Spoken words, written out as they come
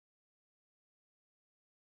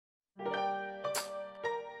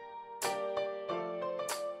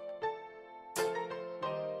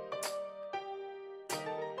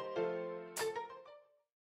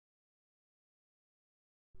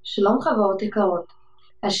שלום חברות יקרות,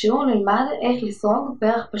 השיעור נלמד איך לסרוג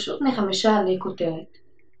פרח פשוט מ5 עלי כותרת.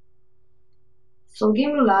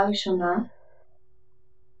 סורגים לולה הראשונה,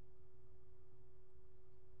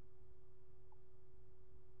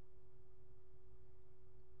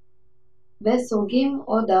 וסורגים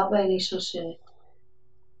עוד 4 עלי שרשרת.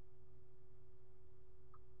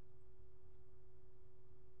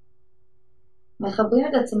 מחברים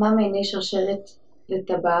את עצמם מעיני שרשרת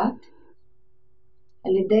לטבעת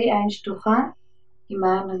על ידי עין שטוחה עם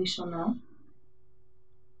העין הראשונה.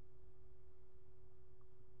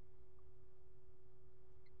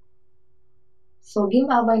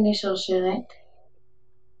 סורגים 4 עיני שרשרת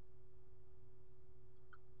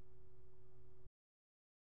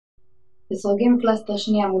וסורגים מקלסטר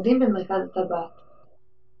 2 עמודים במרכז הטבעת.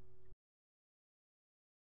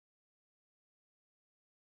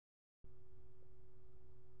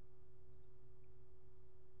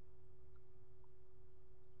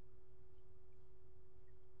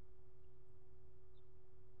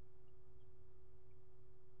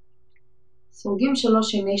 סורגים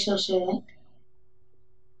 3 עיני שרשרת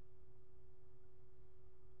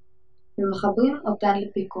ומחברים אותן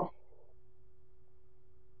לפיקו.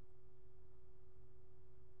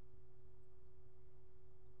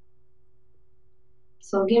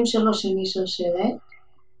 סורגים 3 עיני שרשרת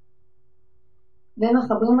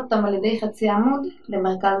ומחברים אותם על ידי חצי עמוד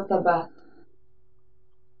למרכז הטבעת.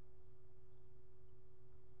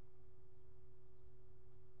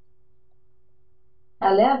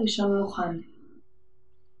 העלה הראשון מוכן.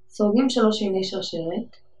 סורגים 3 עיני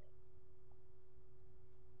שרשרת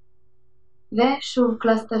ושוב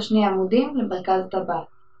מקלסטר 2 עמודים למרכז הטבעת.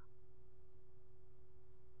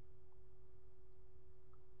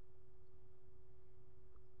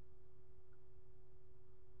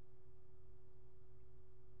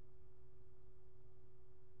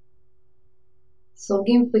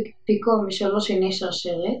 סורגים פיקו מ3 עיני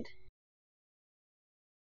שרשרת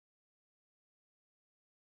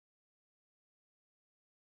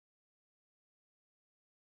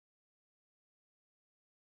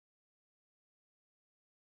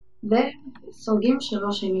וסורגים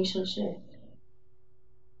 3 עיני שרשרת.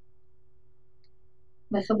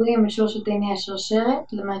 מחברים את 3 עיני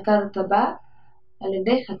השרשרת למרכז הטבעת על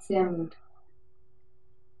ידי חצי עמוד.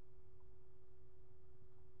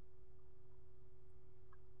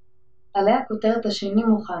 עלי הכותרת השני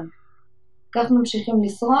מוכן. כך ממשיכים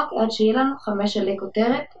לסרוק עד שיהיה לנו 5 עלי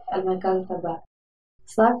כותרת על מרכז הטבעת.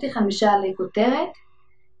 סרקתי 5 עלי כותרת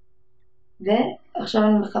ועכשיו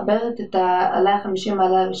אני מחברת את העלה ה-50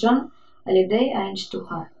 העלה הראשון על ידי עין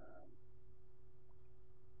שטוחה.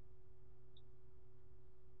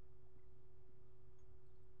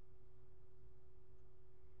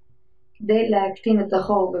 כדי להקטין את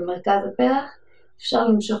החור במרכז הפרח אפשר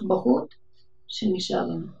למשוך בחוט שנשאר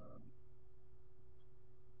לנו.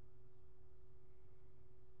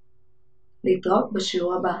 להתראות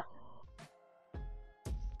בשיעור הבא.